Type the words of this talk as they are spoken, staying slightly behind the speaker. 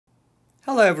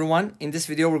Hello everyone, in this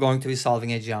video we're going to be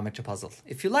solving a geometry puzzle.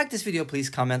 If you like this video, please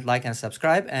comment, like and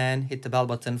subscribe and hit the bell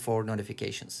button for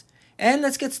notifications. And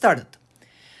let's get started.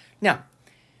 Now,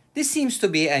 this seems to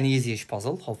be an easy-ish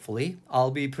puzzle, hopefully.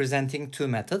 I'll be presenting two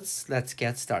methods. Let's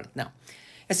get started. Now,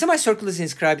 a semicircle is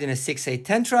inscribed in a 6, 8,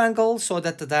 10 triangle so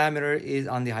that the diameter is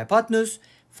on the hypotenuse.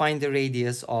 Find the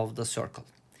radius of the circle.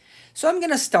 So I'm going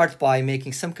to start by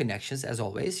making some connections as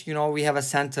always. You know, we have a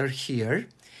center here.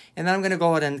 And then I'm going to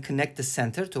go ahead and connect the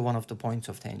center to one of the points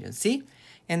of tangent C.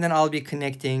 And then I'll be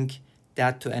connecting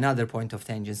that to another point of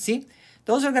tangent C.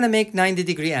 Those are going to make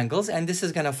 90-degree angles, and this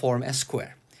is going to form a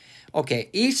square. Okay,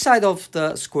 each side of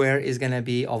the square is going to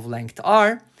be of length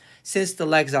r. Since the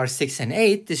legs are 6 and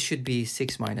 8, this should be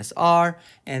 6 minus r,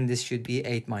 and this should be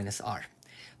 8 minus r.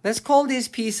 Let's call these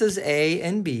pieces A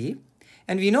and B.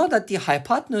 And we know that the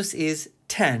hypotenuse is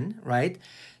 10, right?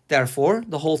 Therefore,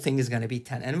 the whole thing is going to be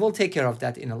 10. And we'll take care of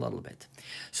that in a little bit.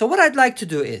 So what I'd like to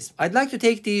do is, I'd like to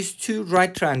take these two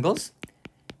right triangles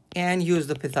and use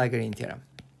the Pythagorean theorem.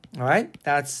 All right,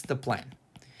 that's the plan.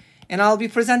 And I'll be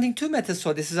presenting two methods.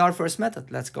 So this is our first method.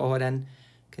 Let's go ahead and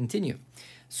continue.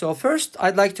 So first,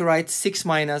 I'd like to write 6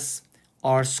 minus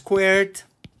r squared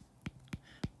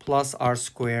plus r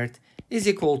squared is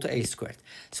equal to a squared.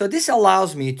 So this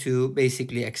allows me to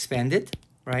basically expand it,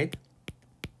 right?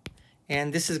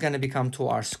 And this is going to become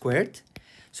 2r squared.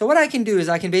 So what I can do is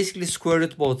I can basically square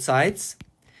root both sides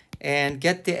and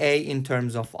get the a in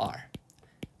terms of r.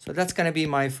 So that's going to be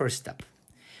my first step.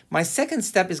 My second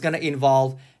step is going to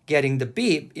involve getting the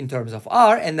b in terms of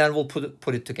r, and then we'll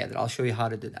put it together. I'll show you how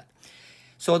to do that.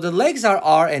 So the legs are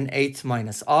r and 8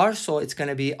 minus r. So it's going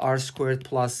to be r squared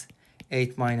plus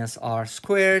 8 minus r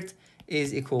squared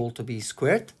is equal to b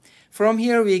squared. From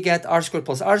here, we get r squared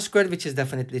plus r squared, which is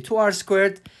definitely 2r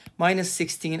squared, minus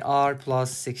 16r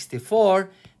plus 64.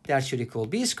 That should equal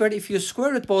b squared. If you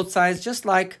square root both sides, just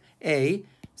like a,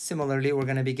 similarly, we're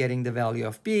going to be getting the value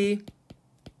of b.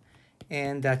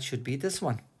 And that should be this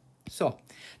one. So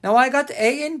now I got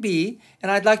a and b,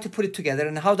 and I'd like to put it together.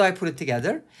 And how do I put it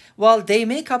together? Well, they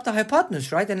make up the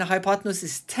hypotenuse, right? And the hypotenuse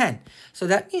is 10. So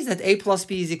that means that a plus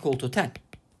b is equal to 10.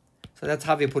 So that's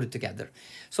how we put it together.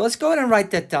 So let's go ahead and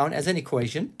write that down as an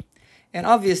equation. And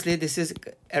obviously, this is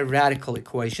a radical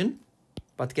equation.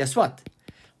 But guess what?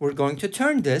 We're going to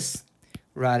turn this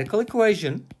radical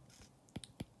equation,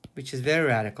 which is very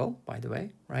radical, by the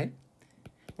way, right?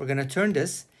 We're going to turn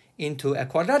this into a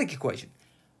quadratic equation.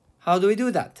 How do we do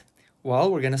that?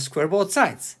 Well, we're going to square both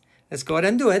sides. Let's go ahead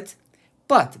and do it.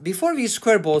 But before we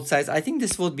square both sides, I think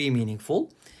this would be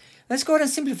meaningful. Let's go ahead and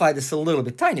simplify this a little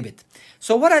bit, tiny bit.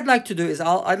 So what I'd like to do is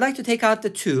I'd like to take out the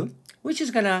 2, which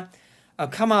is going to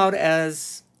come out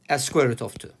as square root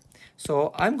of 2.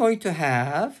 So I'm going to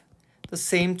have the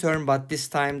same term, but this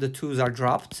time the 2's are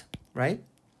dropped, right?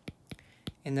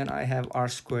 And then I have r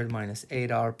squared minus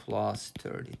 8r plus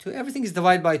 32. Everything is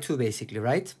divided by 2 basically,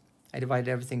 right? I divided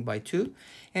everything by 2.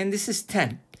 And this is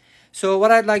 10. So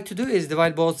what I'd like to do is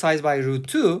divide both sides by root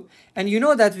 2. And you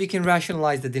know that we can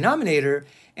rationalize the denominator.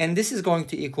 And this is going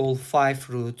to equal 5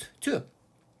 root 2.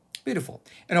 Beautiful.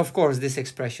 And of course, this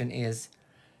expression is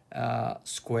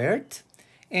squared.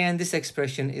 And this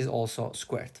expression is also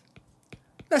squared.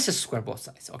 Let's just square both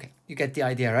sides. Okay, you get the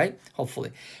idea, right?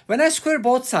 Hopefully. When I square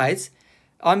both sides,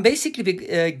 I'm basically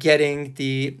getting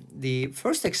the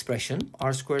first expression,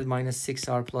 r squared minus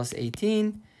 6r plus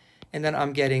 18. And then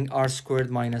I'm getting r squared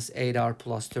minus 8r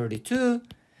plus 32.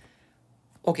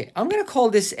 Okay, I'm going to call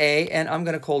this a and I'm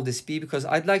going to call this b because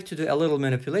I'd like to do a little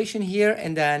manipulation here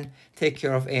and then take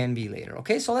care of a and b later.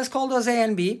 Okay, so let's call those a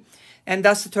and b. And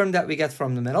that's the term that we get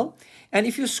from the middle. And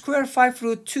if you square 5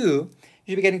 root 2,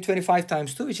 you'll be getting 25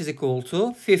 times 2, which is equal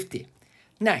to 50.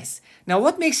 Nice. Now,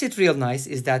 what makes it real nice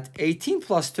is that 18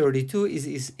 plus 32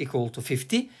 is equal to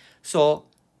 50. So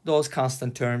those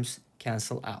constant terms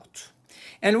cancel out.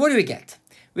 And what do we get?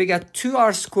 We got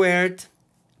 2r squared.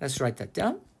 Let's write that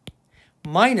down.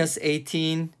 Minus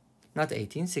 18, not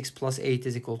 18, 6 plus 8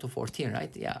 is equal to 14, right?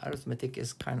 Yeah, arithmetic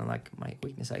is kind of like my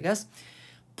weakness, I guess.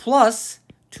 Plus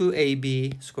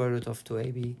 2ab, square root of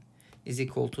 2ab is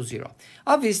equal to 0.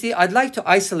 Obviously, I'd like to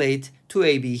isolate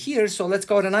 2ab here, so let's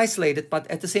go ahead and isolate it, but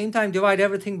at the same time, divide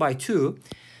everything by 2.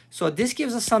 So this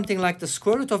gives us something like the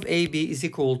square root of ab is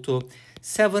equal to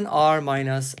 7r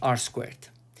minus r squared.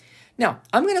 Now,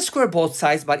 I'm going to square both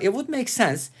sides, but it would make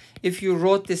sense if you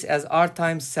wrote this as r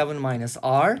times 7 minus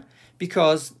r,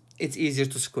 because it's easier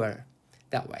to square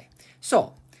that way.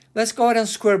 So let's go ahead and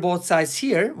square both sides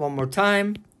here one more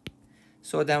time.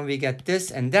 So then we get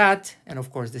this and that, and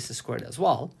of course this is squared as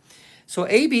well. So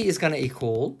AB is going to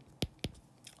equal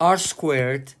r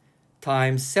squared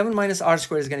times 7 minus r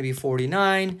squared is going to be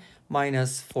 49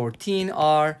 minus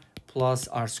 14r plus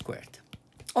r squared.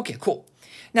 Okay, cool.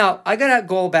 Now, I got to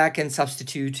go back and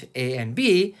substitute a and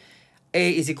b.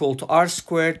 A is equal to r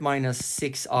squared minus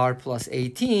 6r plus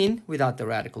 18, without the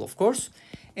radical, of course.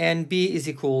 And b is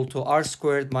equal to r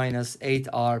squared minus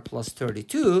 8r plus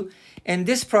 32. And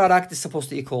this product is supposed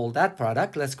to equal that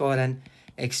product. Let's go ahead and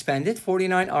expand it.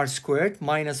 49r squared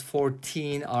minus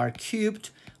 14r cubed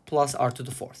plus r to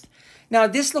the fourth. Now,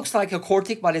 this looks like a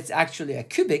quartic, but it's actually a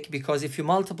cubic, because if you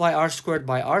multiply r squared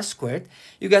by r squared,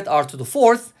 you get r to the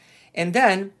fourth. And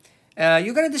then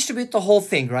you're going to distribute the whole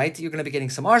thing, right? You're going to be getting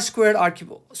some r squared, r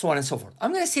cubed, so on and so forth.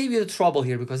 I'm going to save you the trouble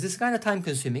here because this is kind of time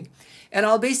consuming. And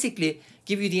I'll basically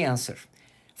give you the answer.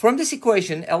 From this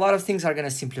equation, a lot of things are going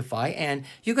to simplify. And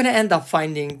you're going to end up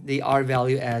finding the r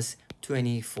value as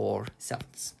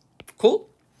 24/7. Cool?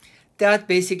 That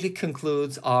basically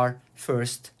concludes our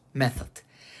first method.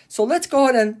 So let's go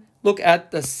ahead and look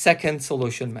at the second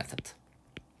solution method.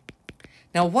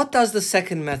 Now, what does the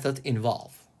second method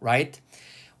involve? Right?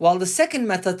 Well, the second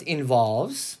method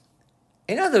involves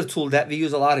another tool that we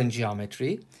use a lot in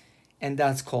geometry, and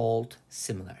that's called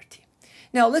similarity.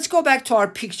 Now, let's go back to our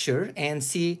picture and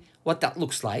see what that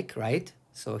looks like, right?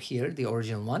 So here, the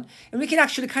original one. And we can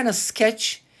actually kind of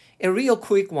sketch a real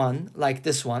quick one like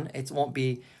this one. It won't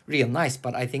be real nice,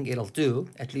 but I think it'll do,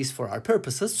 at least for our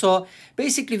purposes. So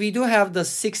basically, we do have the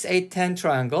 6, 8, 10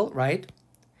 triangle, right?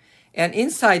 And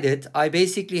inside it, I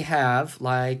basically have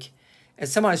like a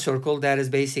semicircle that is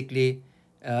basically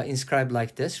inscribed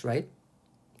like this, right?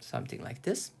 Something like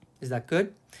this. Is that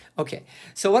good? Okay.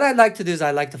 So what I'd like to do is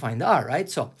I'd like to find the r, right?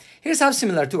 So here's how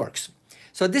similarity works.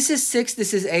 So this is 6,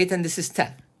 this is 8, and this is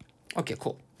 10. Okay,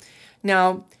 cool.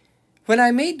 Now, when I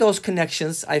made those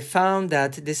connections, I found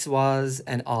that this was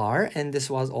an r and this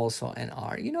was also an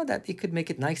r. You know that it could make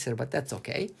it nicer, but that's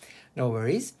okay. No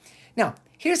worries. Now,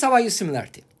 here's how I use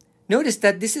similarity. Notice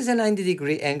that this is a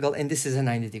 90-degree angle and this is a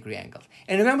 90-degree angle.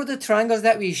 And remember the triangles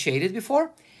that we shaded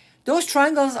before? Those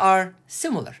triangles are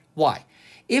similar. Why?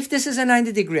 If this is a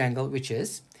 90-degree angle, which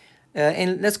is,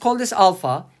 and let's call this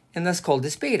alpha and let's call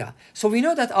this beta. So we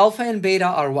know that alpha and beta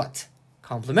are what?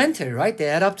 Complementary, right? They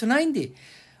add up to 90.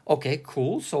 Okay,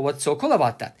 cool. So what's so cool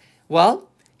about that? Well,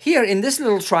 here in this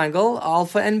little triangle,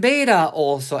 alpha and beta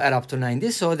also add up to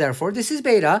 90. So therefore, this is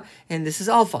beta and this is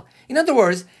alpha. In other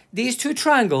words, these two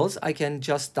triangles, I can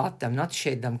just dot them, not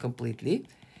shade them completely.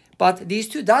 But these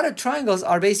two dotted triangles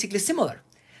are basically similar.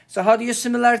 So how do you use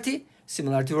similarity?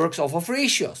 Similarity works off of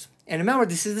ratios. And remember,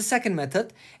 this is the second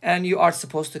method. And you are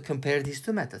supposed to compare these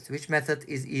two methods. Which method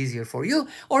is easier for you?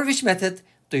 Or which method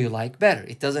do you like better?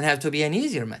 It doesn't have to be an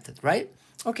easier method, right?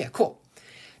 Okay, cool.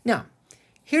 Now,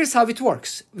 here's how it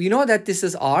works. We know that this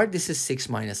is r, this is 6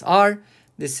 minus r,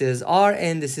 this is r,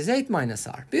 and this is 8 minus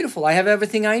r. Beautiful, I have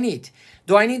everything I need.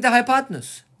 Do I need the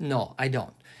hypotenuse? No, I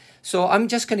don't. So I'm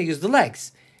just going to use the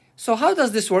legs. So how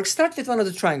does this work? Start with one of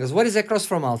the triangles. What is across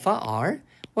from alpha? R.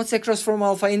 What's across from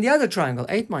alpha in the other triangle?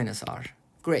 8 minus r.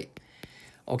 Great.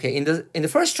 Okay, in the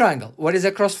first triangle, what is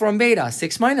across from beta?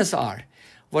 6 minus r.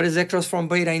 What is across from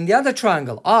beta in the other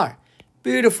triangle? R.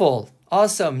 Beautiful.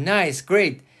 Awesome. Nice.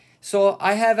 Great. So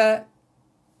I have a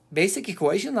basic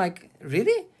equation, like,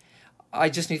 really? I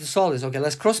just need to solve this. Okay,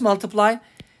 let's cross multiply.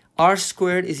 R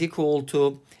squared is equal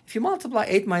to, if you multiply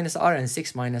 8 minus r and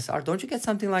 6 minus r, don't you get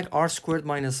something like r squared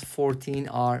minus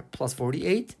 14r plus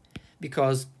 48?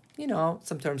 Because, you know,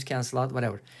 some terms cancel out,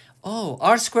 whatever. Oh,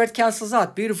 r squared cancels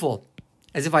out. Beautiful.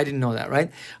 As if I didn't know that, right?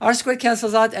 R squared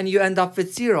cancels out and you end up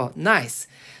with 0. Nice.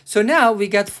 So now we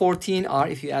get 14r.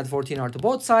 If you add 14r to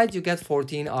both sides, you get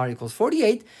 14r equals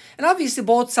 48. And obviously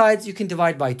both sides you can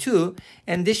divide by 2.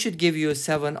 And this should give you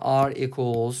 7r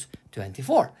equals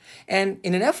 24. And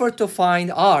in an effort to find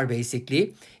r,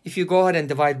 basically, if you go ahead and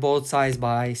divide both sides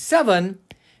by 7,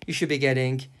 you should be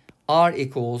getting r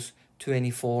equals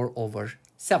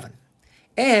 24/7.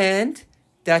 And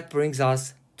that brings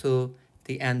us to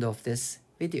the end of this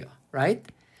video, right?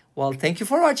 Well, thank you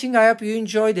for watching. I hope you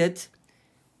enjoyed it.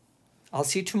 I'll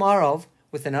see you tomorrow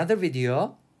with another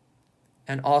video,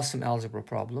 an awesome algebra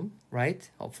problem, right?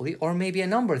 Hopefully, or maybe a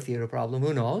number theory problem,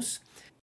 who knows?